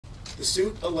The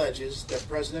suit alleges that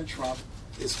President Trump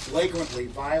is flagrantly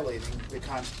violating the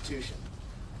Constitution,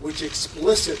 which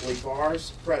explicitly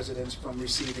bars presidents from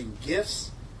receiving gifts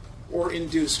or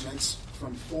inducements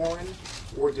from foreign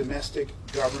or domestic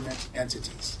government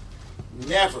entities.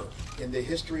 Never in the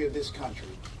history of this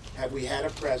country have we had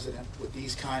a president with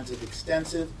these kinds of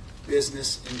extensive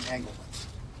business entanglements,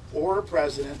 or a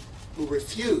president who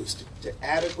refused to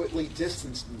adequately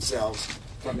distance themselves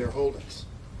from their holdings.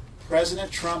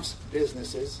 President Trump's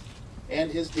businesses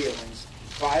and his dealings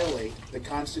violate the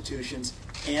Constitution's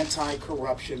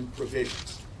anti-corruption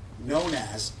provisions, known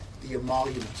as the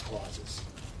emoluments clauses.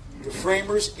 The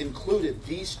framers included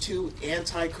these two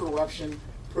anti-corruption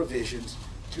provisions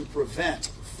to prevent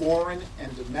foreign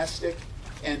and domestic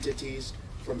entities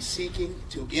from seeking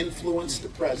to influence the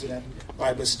president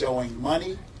by bestowing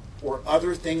money or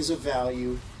other things of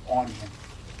value on him.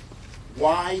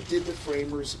 Why did the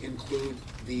framers include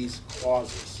these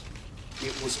clauses?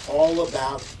 It was all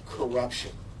about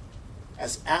corruption.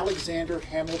 As Alexander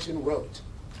Hamilton wrote,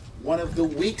 one of the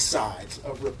weak sides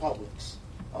of republics,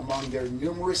 among their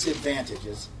numerous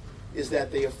advantages, is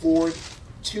that they afford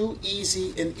too easy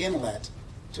an inlet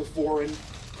to foreign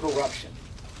corruption.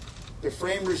 The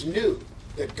framers knew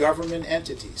that government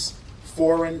entities,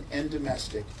 foreign and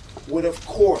domestic, would of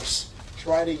course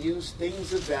try to use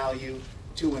things of value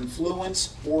to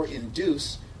influence or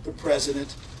induce the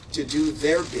president to do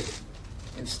their bidding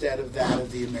instead of that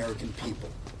of the American people.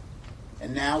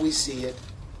 And now we see it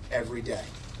every day.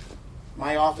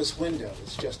 My office window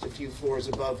is just a few floors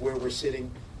above where we're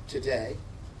sitting today,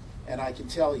 and I can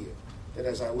tell you that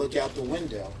as I look out the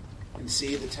window and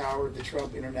see the tower of the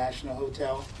Trump International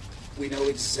Hotel, we know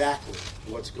exactly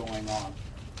what's going on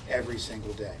every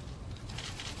single day.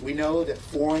 We know that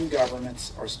foreign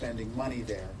governments are spending money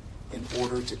there in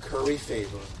order to curry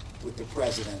favor with the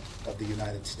President of the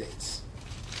United States.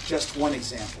 Just one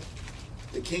example,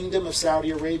 the Kingdom of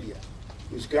Saudi Arabia,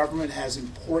 whose government has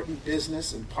important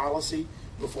business and policy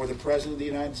before the President of the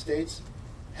United States,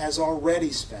 has already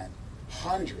spent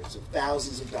hundreds of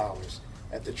thousands of dollars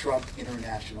at the Trump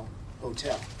International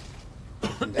Hotel.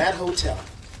 And that hotel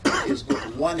is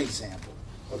but one example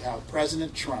of how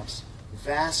President Trump's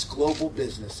vast global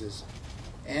businesses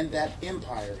and that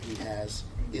empire he has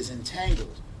is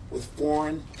entangled with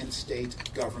foreign and state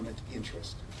government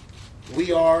interest.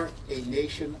 We are a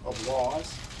nation of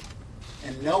laws,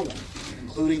 and no one,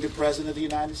 including the President of the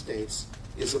United States,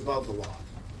 is above the law.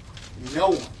 No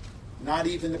one, not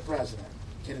even the President,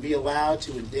 can be allowed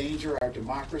to endanger our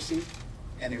democracy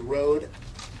and erode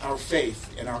our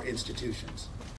faith in our institutions.